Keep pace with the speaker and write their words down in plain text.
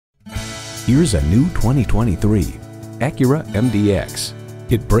Here's a new 2023 Acura MDX.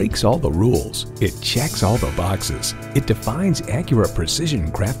 It breaks all the rules. It checks all the boxes. It defines Acura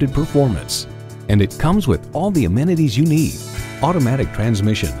precision-crafted performance. And it comes with all the amenities you need. Automatic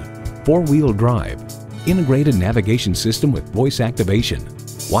transmission, four-wheel drive, integrated navigation system with voice activation,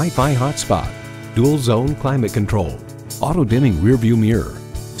 Wi-Fi hotspot, dual-zone climate control, auto-dimming rear-view mirror,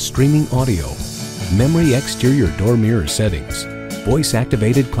 streaming audio, memory exterior door mirror settings,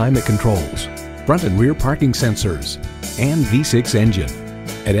 voice-activated climate controls, front and rear parking sensors, and V6 engine.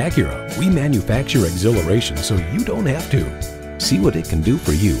 At Acura, we manufacture exhilaration so you don't have to. See what it can do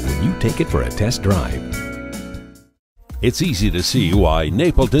for you when you take it for a test drive. It's easy to see why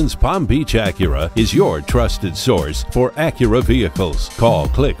Napleton's Palm Beach Acura is your trusted source for Acura vehicles. Call,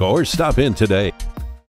 click, or stop in today.